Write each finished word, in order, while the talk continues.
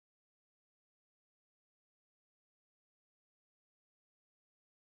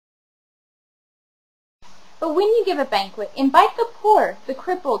But when you give a banquet, invite the poor, the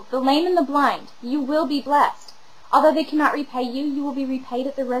crippled, the lame, and the blind. You will be blessed. Although they cannot repay you, you will be repaid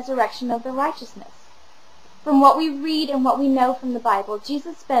at the resurrection of the righteousness. From what we read and what we know from the Bible,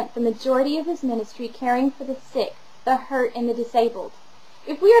 Jesus spent the majority of his ministry caring for the sick, the hurt, and the disabled.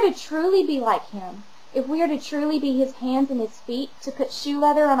 If we are to truly be like him, if we are to truly be his hands and his feet, to put shoe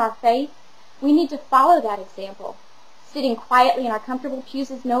leather on our faith, we need to follow that example. Sitting quietly in our comfortable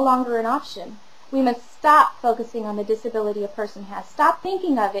pews is no longer an option. We must stop focusing on the disability a person has. Stop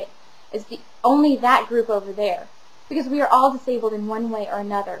thinking of it as only that group over there, because we are all disabled in one way or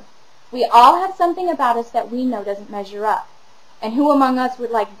another. We all have something about us that we know doesn't measure up. And who among us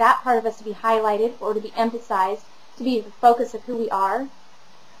would like that part of us to be highlighted or to be emphasized, to be the focus of who we are?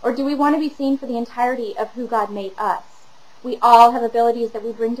 Or do we want to be seen for the entirety of who God made us? We all have abilities that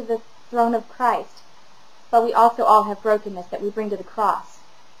we bring to the throne of Christ, but we also all have brokenness that we bring to the cross.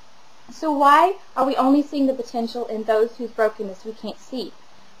 So why are we only seeing the potential in those whose brokenness we can't see,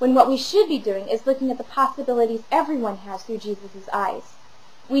 when what we should be doing is looking at the possibilities everyone has through Jesus' eyes?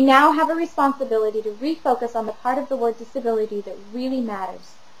 We now have a responsibility to refocus on the part of the word disability that really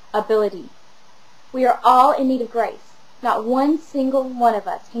matters, ability. We are all in need of grace. Not one single one of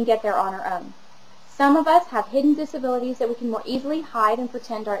us can get there on our own. Some of us have hidden disabilities that we can more easily hide and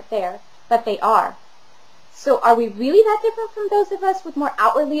pretend aren't there, but they are. So are we really that different from those of us with more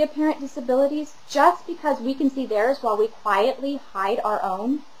outwardly apparent disabilities just because we can see theirs while we quietly hide our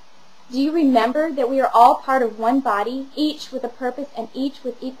own? Do you remember that we are all part of one body, each with a purpose and each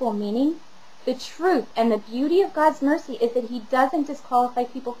with equal meaning? The truth and the beauty of God's mercy is that he doesn't disqualify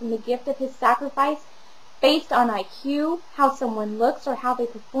people from the gift of his sacrifice based on IQ, how someone looks, or how they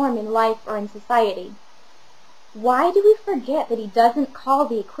perform in life or in society. Why do we forget that he doesn't call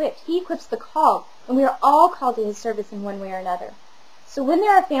the equipped? He equips the called, and we are all called to his service in one way or another. So when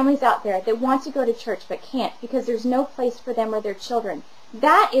there are families out there that want to go to church but can't because there's no place for them or their children,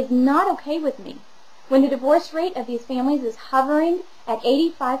 that is not okay with me. When the divorce rate of these families is hovering at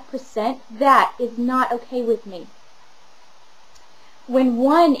 85%, that is not okay with me. When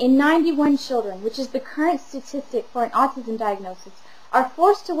 1 in 91 children, which is the current statistic for an autism diagnosis, are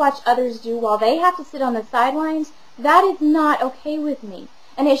forced to watch others do while they have to sit on the sidelines, that is not okay with me.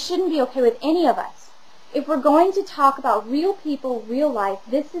 And it shouldn't be okay with any of us. If we're going to talk about real people, real life,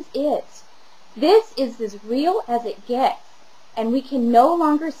 this is it. This is as real as it gets. And we can no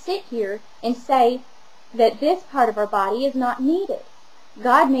longer sit here and say that this part of our body is not needed.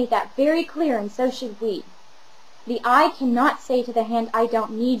 God made that very clear, and so should we. The eye cannot say to the hand, I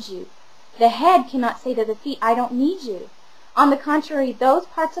don't need you. The head cannot say to the feet, I don't need you. On the contrary, those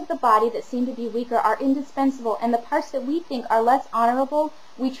parts of the body that seem to be weaker are indispensable, and the parts that we think are less honorable,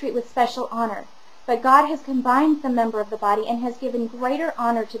 we treat with special honor. But God has combined the member of the body and has given greater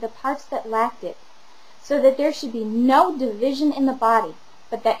honor to the parts that lacked it, so that there should be no division in the body,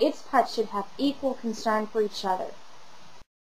 but that its parts should have equal concern for each other.